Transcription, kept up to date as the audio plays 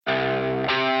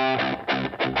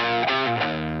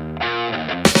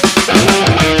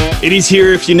It is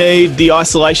Here If You Need, the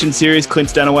Isolation Series. Clint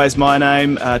Stanaway is my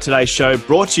name. Today's show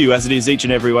brought to you, as it is each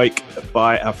and every week,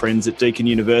 by our friends at Deakin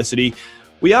University.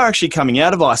 We are actually coming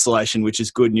out of isolation, which is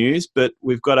good news, but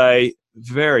we've got a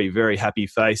very, very happy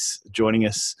face joining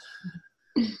us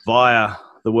via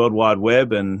the World Wide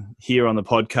Web and here on the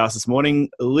podcast this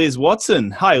morning, Liz Watson.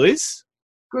 Hi, Liz.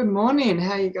 Good morning.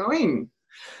 How are you going?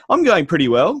 I'm going pretty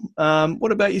well.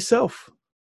 What about yourself?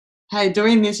 Hey,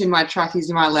 doing this in my trackies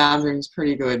in my lounge room is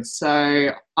pretty good.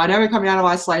 So I know we're coming out of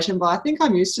isolation, but I think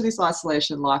I'm used to this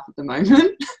isolation life at the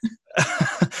moment.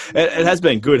 It has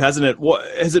been good, hasn't it? What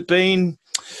has it been?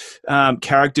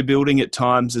 Character building at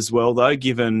times as well, though,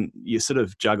 given you're sort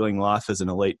of juggling life as an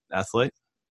elite athlete.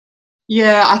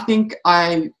 Yeah, I think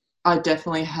I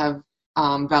definitely have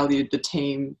valued the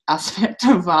team aspect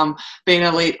of being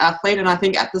an elite athlete. And I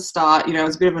think at the start, it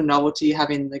was a bit of a novelty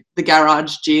having the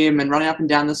garage gym and running up and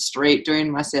down the street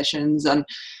doing my sessions. And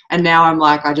now I'm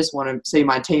like, I just want to see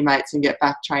my teammates and get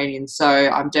back training. So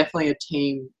I'm definitely a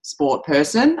team sport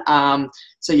person.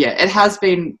 So yeah, it has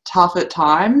been tough at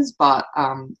times, but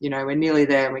we're nearly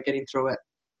there and we're getting through it.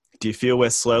 Do you feel we're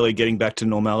slowly getting back to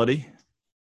normality?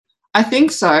 I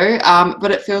think so,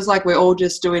 but it feels like we're all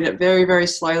just doing it very, very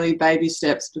slowly, baby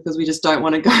steps, because we just don't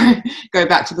want to go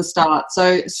back to the start.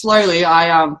 So slowly,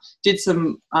 I did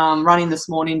some running this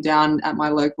morning down at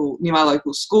near my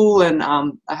local school, and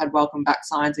I had welcome back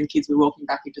signs, and kids were walking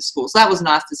back into school. So that was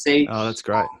nice to see. Oh, that's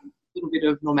great. A little bit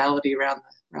of normality around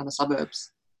the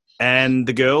suburbs. And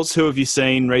the girls, who have you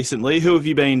seen recently? Who have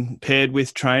you been paired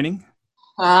with training?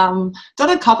 Done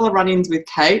a couple of run-ins with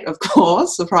Kate, of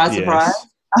course. Surprise, yes. Surprise.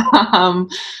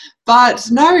 But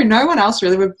no one else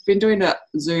really. We've been doing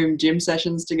Zoom gym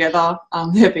sessions together.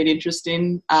 They've been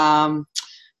interesting.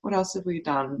 What else have we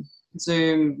done?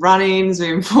 Zoom running,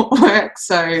 Zoom footwork.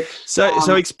 So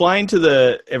explain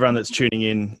to everyone that's tuning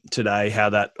in today how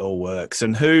that all works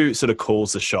and who sort of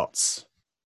calls the shots.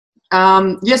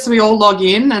 Yes, we all log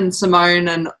in, and Simone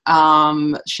and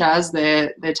Shaz,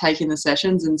 they're taking the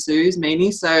sessions, and Sue's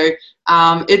Meanie. So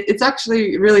it's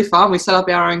actually really fun. We set up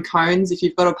our own cones. If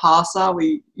you've got a passer,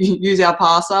 we use our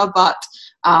passer, but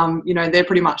they're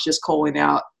pretty much just calling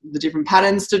out the different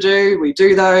patterns to do. We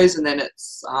do those, and then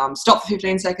it's stop for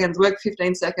 15 seconds, work for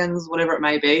 15 seconds, whatever it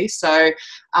may be. So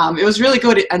it was really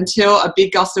good until a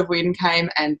big gust of wind came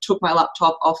and took my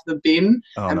laptop off the bin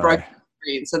broke.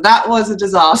 So that was a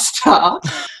disaster.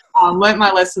 Learnt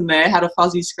my lesson there, had a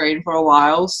fuzzy screen for a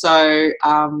while. So,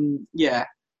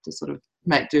 just sort of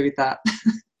make do with that.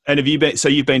 And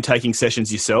you've been taking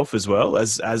sessions yourself as well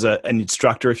as an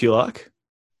instructor, if you like?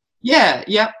 Yeah,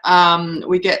 yep.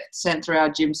 We get sent through our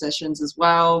gym sessions as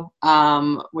well.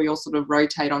 We all sort of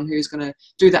rotate on who's going to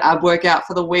do the ab workout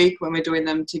for the week when we're doing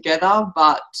them together.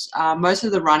 But most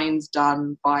of the running's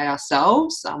done by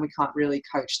ourselves. We can't really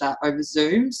coach that over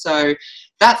Zoom. So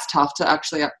that's tough to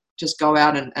actually just go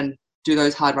out and do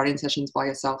those hard running sessions by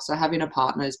yourself. So having a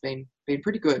partner has been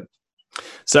pretty good.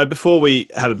 So before we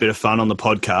have a bit of fun on the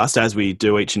podcast, as we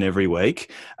do each and every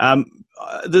week,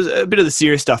 there's a bit of the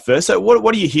serious stuff first. So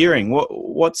what are you hearing?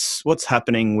 What's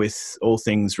happening with all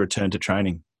things return to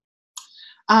training?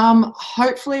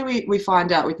 Hopefully we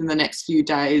find out within the next few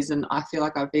days, and I feel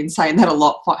like I've been saying that a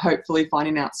lot, hopefully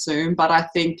finding out soon. But I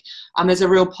think there's a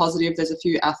real positive. There's a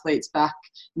few athletes back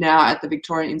now at the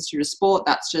Victorian Institute of Sport.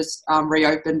 That's just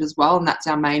reopened as well, and that's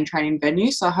our main training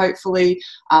venue. So hopefully,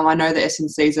 I know the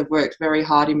S&Cs have worked very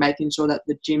hard in making sure that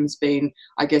the gym's been,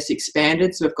 I guess,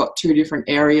 expanded. So we've got 2 different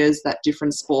areas that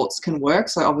different sports can work.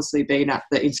 So obviously being at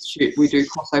the Institute, we do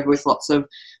crossover with lots of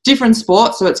different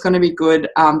sports. So it's going to be good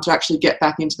to actually get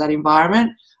back into that environment.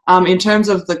 In terms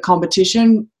of the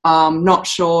competition, not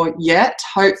sure yet.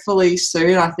 Hopefully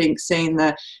soon. I think seeing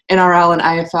the NRL and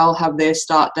AFL have their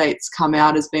start dates come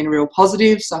out has been real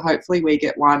positive. So hopefully we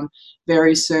get one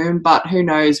very soon. But who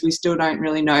knows? We still don't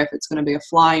really know if it's going to be a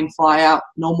fly-in, fly-out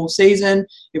normal season,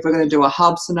 if we're going to do a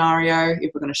hub scenario,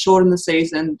 if we're going to shorten the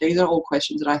season. These are all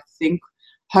questions that I think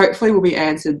hopefully will be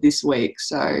answered this week.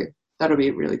 So that'll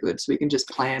be really good. So we can just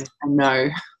plan and know.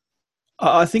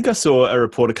 I think I saw a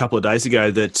report a couple of days ago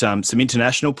that some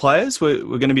international players were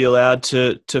going to be allowed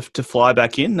to fly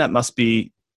back in. That must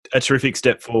be a terrific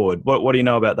step forward. What do you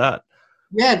know about that?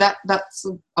 Yeah, that's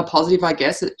a positive, I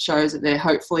guess. It shows that there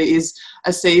hopefully is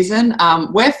a season.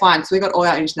 We're fine, so we got all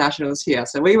our internationals here,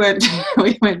 so we weren't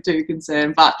too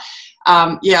concerned. But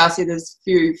I see there's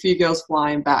few girls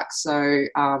flying back. So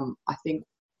I think,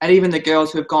 and even the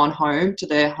girls who have gone home to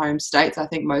their home states, I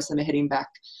think most of them are heading back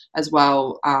as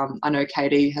well. I know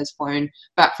Katie has flown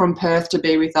back from Perth to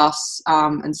be with us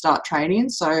and start training.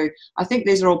 So I think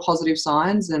these are all positive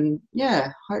signs, and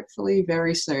hopefully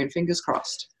very soon, fingers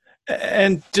crossed.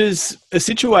 And does a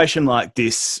situation like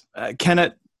this, can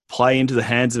it play into the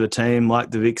hands of a team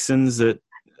like the Vixens that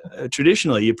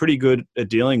traditionally you're pretty good at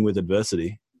dealing with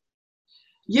adversity?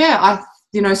 Yeah,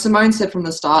 Simone said from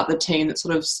the start, the team that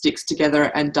sort of sticks together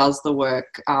and does the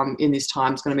work in this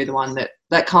time is going to be the one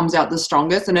that comes out the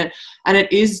strongest. And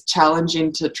it is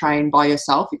challenging to train by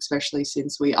yourself, especially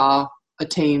since we are a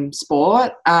team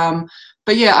sport.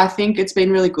 But yeah, I think it's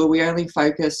been really good. We only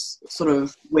focus sort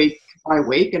of week by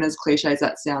week, and as cliche as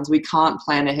that sounds, we can't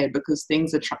plan ahead because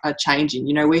things are changing.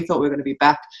 We thought we were going to be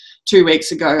back 2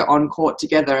 weeks ago on court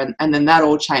together, and then that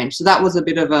all changed. So that was a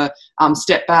bit of a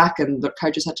step back, and the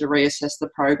coaches had to reassess the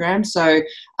program. So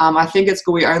I think it's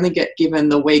good. We only get given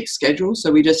the week schedule,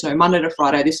 so we just know Monday to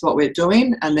Friday this is what we're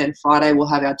doing, and then Friday we'll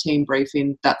have our team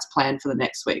briefing that's planned for the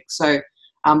next week. So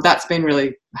that's been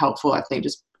really helpful, I think,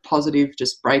 just positive,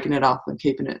 just breaking it up and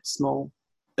keeping it small.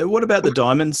 What about the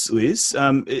Diamonds, Liz?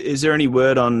 Is there any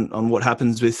word on what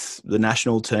happens with the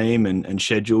national team and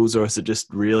schedules, or is it just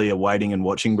really a waiting and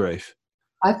watching brief?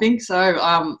 I think so.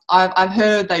 I've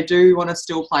heard they do want to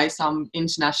still play some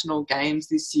international games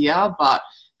this year, but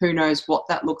who knows what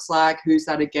that looks like, who's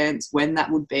that against, when that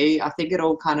would be. I think it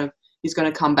all kind of is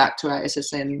going to come back to our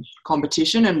SSN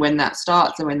competition and when that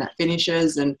starts and when that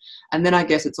finishes. And then I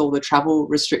guess it's all the travel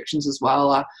restrictions as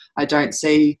well. I don't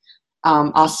see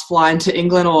us flying to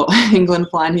England or England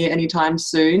flying here anytime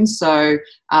soon. So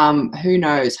who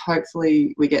knows?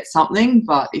 Hopefully we get something,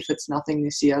 but if it's nothing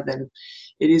this year, then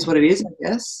it is what it is, I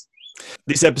guess.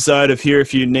 This episode of Here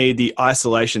If You Need, the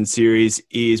Isolation series,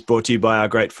 is brought to you by our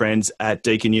great friends at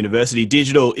Deakin University.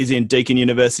 Digital is in Deakin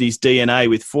University's DNA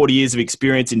with 40 years of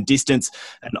experience in distance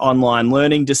and online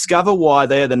learning. Discover why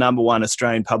they are the #1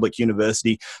 Australian public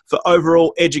university for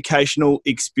overall educational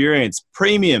experience.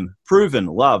 Premium, proven,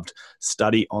 loved.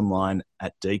 Study online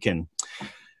at Deakin.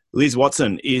 Liz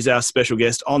Watson is our special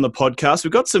guest on the podcast.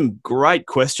 We've got some great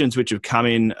questions which have come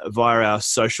in via our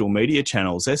social media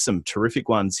channels. There's some terrific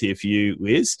ones here for you,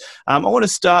 Liz. I want to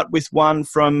start with one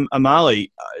from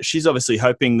Amali. She's obviously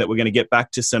hoping that we're going to get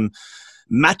back to some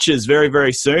matches very,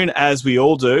 very soon, as we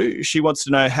all do. She wants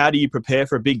to know, how do you prepare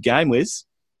for a big game, Liz?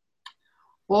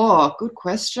 Oh, good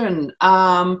question.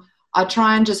 I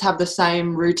try and just have the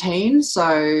same routine.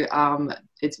 So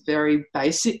it's very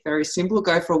basic, very simple.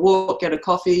 Go for a walk, get a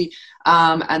coffee,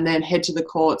 and then head to the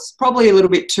courts. Probably a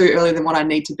little bit too early than what I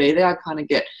need to be there. I kind of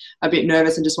get a bit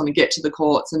nervous and just want to get to the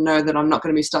courts and know that I'm not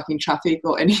going to be stuck in traffic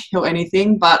or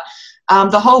anything. But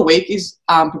the whole week is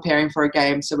preparing for a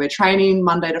game. So we're training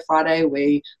Monday to Friday.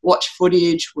 We watch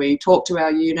footage. We talk to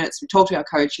our units. We talk to our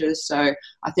coaches. So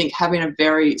I think having a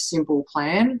very simple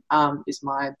plan is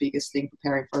my biggest thing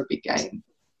preparing for a big game.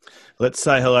 Let's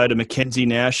say hello to Mackenzie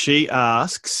now. She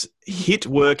asks, HIIT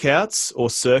workouts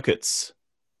or circuits?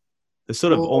 They're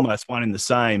sort of almost one in the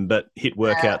same, but HIIT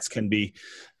workouts can be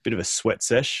a bit of a sweat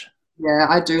sesh. Yeah,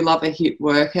 I do love a HIIT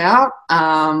workout.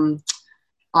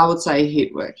 I would say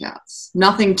HIIT workouts.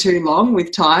 Nothing too long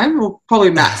with time. We'll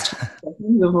probably max 20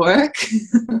 seconds of work.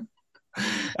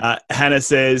 Hannah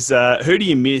says, who do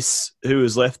you miss who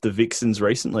has left the Vixens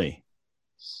recently?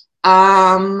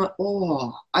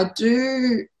 I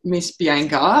do miss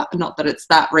Bianca. Not that it's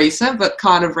that recent, but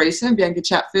kind of recent, Bianca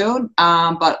Chatfield.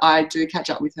 But I do catch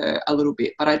up with her a little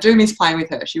bit. But I do miss playing with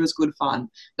her. She was good fun.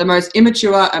 The most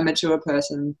immature and mature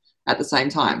person at the same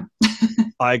time.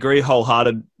 I agree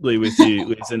wholeheartedly with you,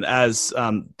 Liz. And as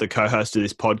the co-host of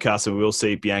this podcast, and we'll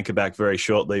see Bianca back very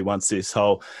shortly once this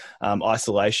whole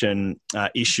isolation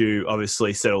issue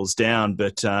obviously settles down.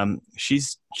 But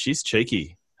she's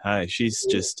cheeky. Hey, she's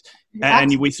just,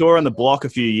 and we saw her on the block a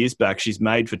few years back. She's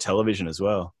made for television as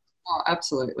well. Oh,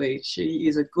 absolutely. She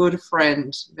is a good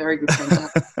friend, very good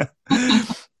friend.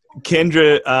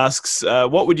 Kendra asks,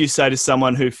 what would you say to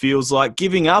someone who feels like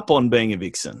giving up on being a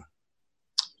Vixen?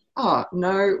 Oh,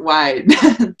 no way.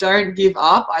 Don't give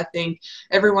up. I think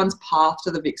everyone's path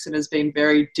to the Vixen has been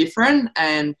very different.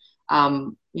 And,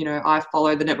 I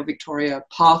follow the Netball Victoria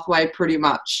pathway pretty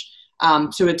much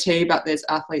to a T, but there's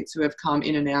athletes who have come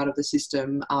in and out of the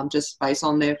system just based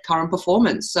on their current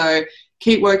performance. So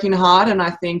keep working hard, and I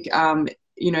think,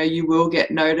 you will get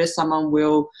noticed. Someone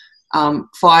will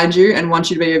find you and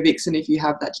want you to be a Vixen if you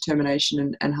have that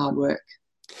determination and hard work.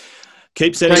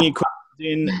 Keep sending your questions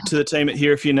in to the team at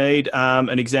Here If You Need.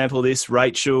 An example of this,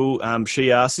 Rachel,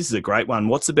 she asked, this is a great one,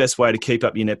 what's the best way to keep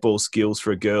up your netball skills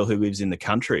for a girl who lives in the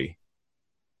country?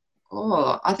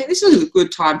 Oh, I think this is a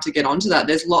good time to get onto that.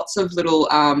 There's lots of little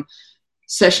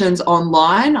sessions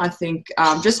online. I think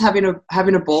just having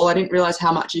a ball, I didn't realise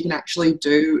how much you can actually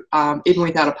do even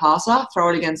without a passer.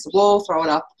 Throw it against the wall, throw it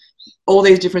up all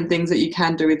these different things that you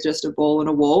can do with just a ball and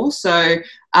a wall. So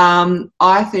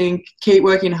I think keep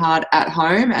working hard at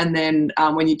home, and then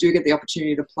when you do get the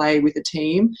opportunity to play with a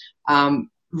team,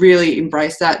 really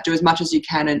embrace that, do as much as you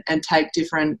can, and take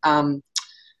different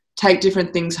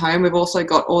things home. We've also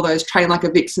got all those Train Like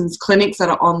a Vixens clinics that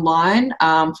are online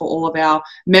for all of our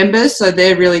members. So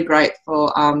they're really great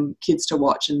for kids to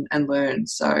watch and learn.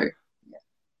 So,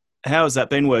 how has that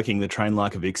been working, the Train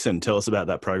Like a Vixen? Tell us about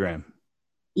that program.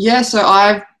 Yeah, so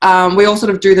we all sort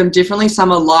of do them differently.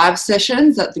 Some are live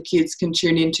sessions that the kids can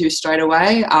tune into straight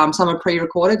away. Some are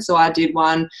pre-recorded. So I did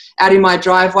one out in my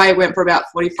driveway. It went for about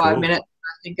 45 minutes.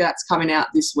 I think that's coming out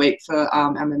this week for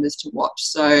our members to watch.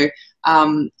 So,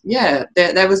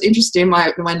 that was interesting.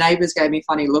 My neighbours gave me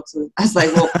funny looks as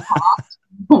they walked past.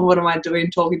 What am I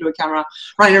doing? Talking to a camera,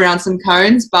 running around some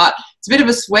cones. But it's a bit of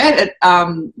a sweat.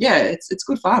 It's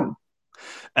good fun.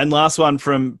 And last one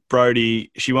from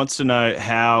Brody. She wants to know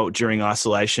how, during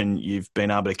isolation, you've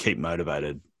been able to keep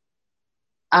motivated.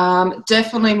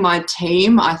 Definitely my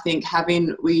team. I think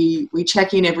we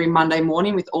check in every Monday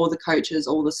morning with all the coaches,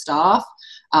 all the staff.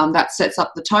 That sets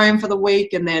up the tone for the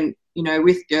week. And then,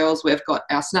 with girls, we've got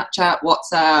our Snapchat,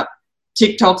 WhatsApp,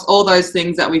 TikToks, all those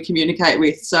things that we communicate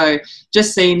with. So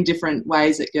just seeing different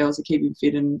ways that girls are keeping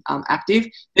fit and active.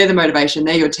 They're the motivation.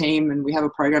 They're your team, and we have a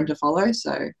program to follow.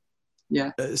 So,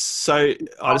 yeah. So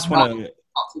I just want to...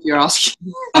 If you're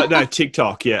asking. No,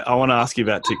 TikTok, yeah. I want to ask you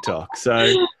about TikTok.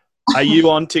 So are you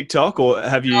on TikTok, or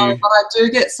have you... No, but I do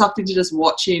get sucked into just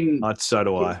watching. So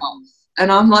do I. And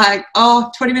I'm like,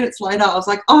 20 minutes later, I was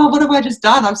like, what have I just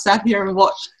done? I've sat here and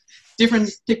watched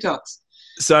different TikToks.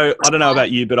 So I don't know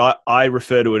about you, but I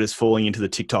refer to it as falling into the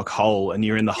TikTok hole, and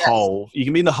you're in the hole. You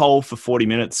can be in the hole for 40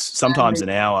 minutes, sometimes an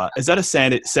hour. Is that a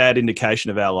sad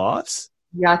indication of our lives?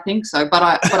 Yeah, I think so. But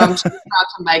I'm too proud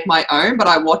to make my own, but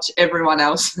I watch everyone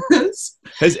else's.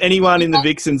 Has anyone in the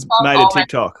Vixens made a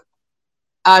TikTok?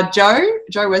 Joe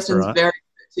Weston's very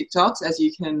good at TikToks, as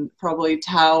you can probably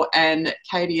tell, and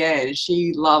Katie Ann,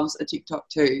 she loves a TikTok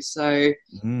too. So,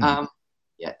 they're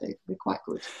quite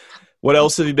good. What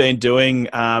else have you been doing,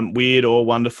 weird or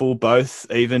wonderful, both,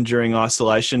 even during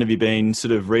isolation? Have you been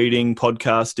sort of reading,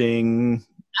 podcasting,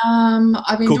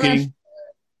 I've been cooking? doing a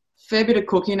fair bit of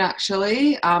cooking,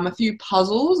 actually. A few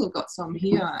puzzles. I've got some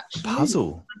here, actually.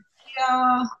 Puzzle?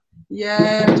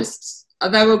 Yeah. Just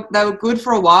they were good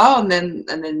for a while, and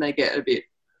then they get a bit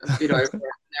over.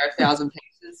 They're 1,000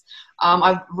 pieces.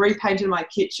 I've repainted my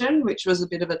kitchen, which was a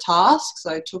bit of a task.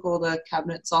 So I took all the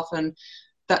cabinets off, and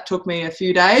that took me a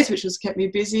few days, which has kept me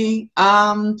busy.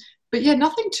 But yeah,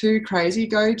 nothing too crazy.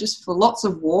 Go just for lots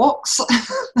of walks.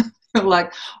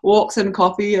 Like walks and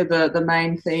coffee are the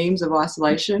main themes of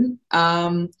isolation.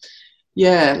 Lots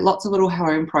of little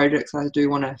home projects I do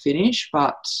want to finish,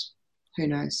 but who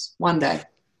knows? One day.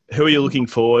 Who are you looking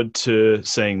forward to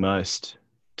seeing most,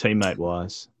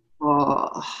 teammate-wise?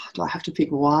 Oh, do I have to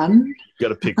pick one? You got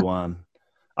to pick one.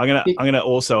 I'm gonna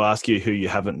also ask you who you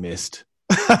haven't missed.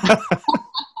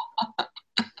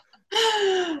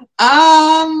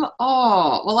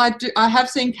 I have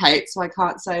seen Kate, so I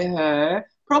can't say her.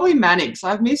 Probably Mannix.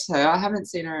 I've missed her. I haven't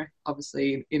seen her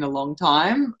obviously in a long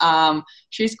time.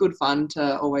 She's good fun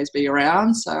to always be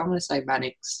around, so I'm going to say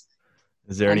Mannix.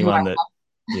 Is there anyone that?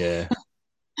 Yeah.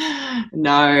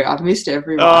 No, I've missed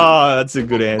everyone. Oh, that's a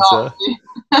good answer.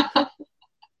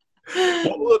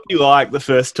 What will it be like the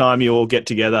first time you all get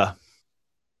together?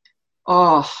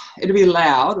 Oh, it'll be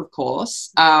loud, of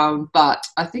course, but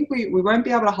I think we won't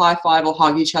be able to high five or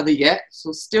hug each other yet. So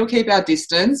we'll still keep our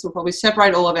distance. We'll probably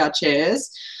separate all of our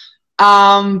chairs.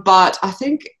 But I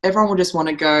think everyone will just want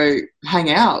to go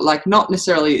hang out. Like, not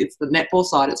necessarily it's the netball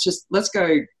side. It's just, let's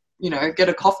go, get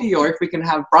a coffee, or if we can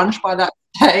have brunch by that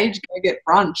stage, go get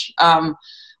brunch.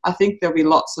 I think there'll be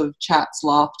lots of chats,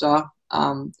 laughter.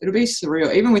 It'll be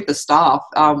surreal, even with the staff.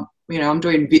 I'm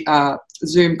doing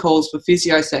Zoom calls for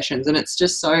physio sessions, and it's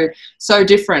just so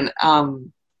different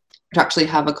to actually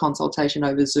have a consultation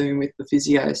over Zoom with the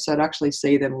physio. So to actually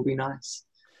see them will be nice.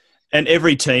 And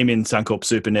every team in Suncorp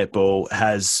Super Netball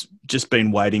has just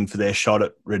been waiting for their shot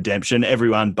at redemption,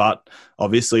 everyone but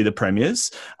obviously the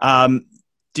Premiers. Does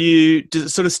it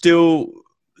sort of still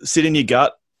sit in your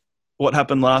gut what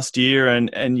happened last year,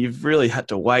 and you've really had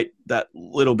to wait that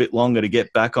little bit longer to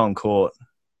get back on court?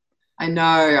 I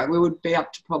know. We would be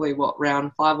up to probably,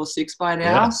 round 5 or 6 by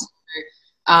now.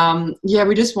 Yeah. So,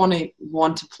 we just want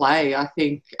to play. I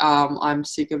think I'm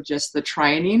sick of just the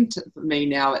training. For me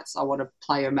now, I want to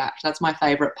play a match. That's my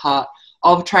favourite part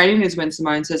of training, is when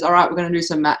Simone says, all right, we're going to do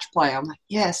some match play. I'm like,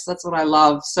 yes, that's what I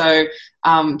love. So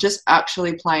just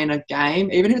actually playing a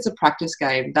game, even if it's a practice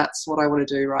game, that's what I want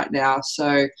to do right now.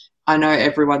 So I know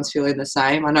everyone's feeling the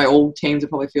same. I know all teams are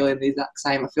probably feeling the exact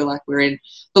same. I feel like we're in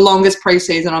the longest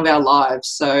preseason of our lives.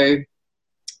 So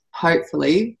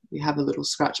hopefully we have a little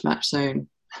scratch match soon.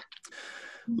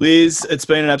 Liz, it's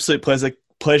been an absolute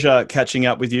pleasure catching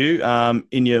up with you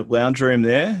in your lounge room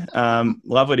there.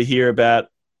 Lovely to hear about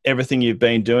everything you've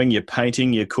been doing, your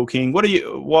painting, your cooking. What have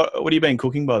you been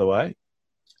cooking, by the way?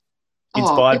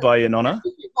 Inspired by your nonna?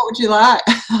 What would you like?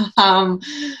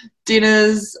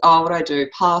 Dinners, what do I do?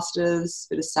 Pastas,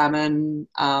 bit of salmon.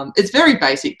 It's very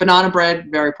basic. Banana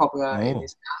bread, very popular in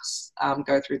this house.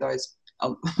 Go through those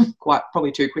quite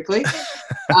probably too quickly.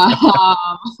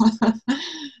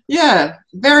 Yeah,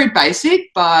 very basic,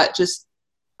 but just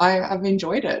I've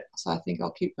enjoyed it. So I think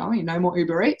I'll keep going. No more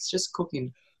Uber Eats, just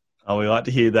cooking. Oh, we like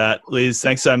to hear that. Liz,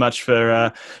 thanks so much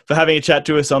for having a chat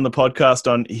to us on the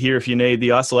podcast on Here If You Need,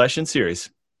 the Isolation series.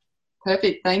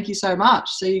 Perfect. Thank you so much.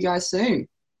 See you guys soon.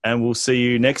 And we'll see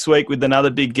you next week with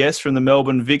another big guest from the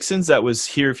Melbourne Vixens. That was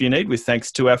Here If You Need, with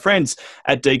thanks to our friends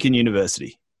at Deakin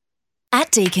University. At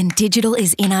Deakin, digital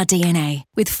is in our DNA.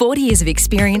 With 40 years of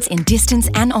experience in distance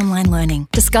and online learning,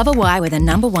 discover why we're the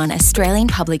 #1 Australian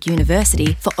public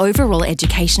university for overall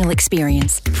educational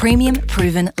experience. Premium,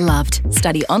 proven, loved.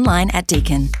 Study online at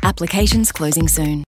Deakin. Applications closing soon.